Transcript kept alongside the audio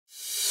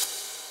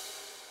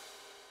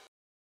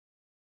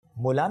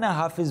Maulana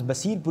Hafiz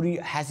Basirpuri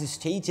has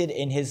stated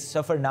in his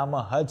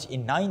Safarnama Hajj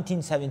in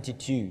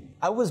 1972,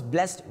 "I was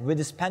blessed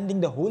with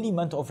spending the holy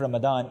month of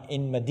Ramadan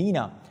in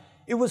Medina.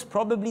 It was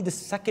probably the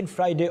second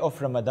Friday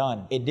of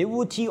Ramadan. A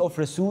devotee of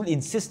Rasul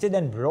insisted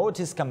and brought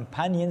his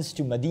companions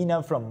to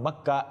Medina from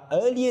Makkah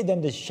earlier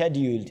than the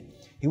scheduled.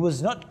 He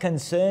was not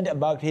concerned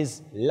about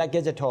his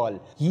luggage at all.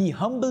 He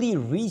humbly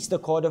reached the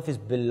court of his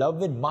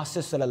beloved Master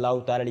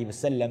Sallallahu Alaihi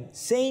Wasallam.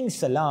 Saying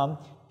salam,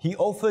 he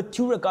offered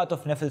 2 rakat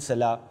of Nafil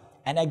Salah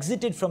and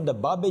exited from the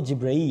Bab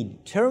Jibreel.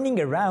 Turning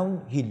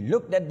around, he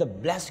looked at the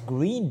blessed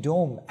green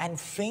dome and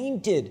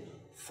fainted,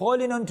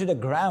 fallen onto the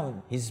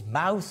ground. His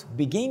mouth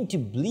began to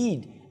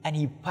bleed and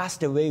he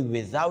passed away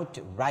without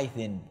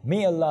writhing.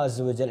 May Allah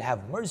Azza wa Jal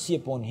have mercy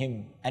upon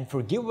him and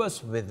forgive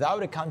us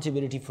without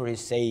accountability for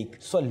his sake.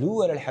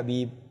 Sallu ala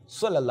al-Habib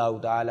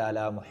sallallahu ta'ala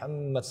ala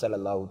Muhammad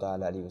sallallahu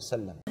ta'ala alayhi wa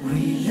sallam."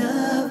 We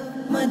love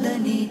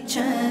Madani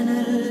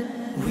Channel.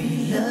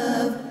 We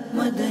love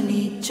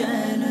Madani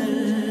Channel.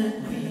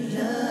 We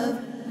love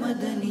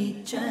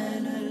Madani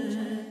Channel.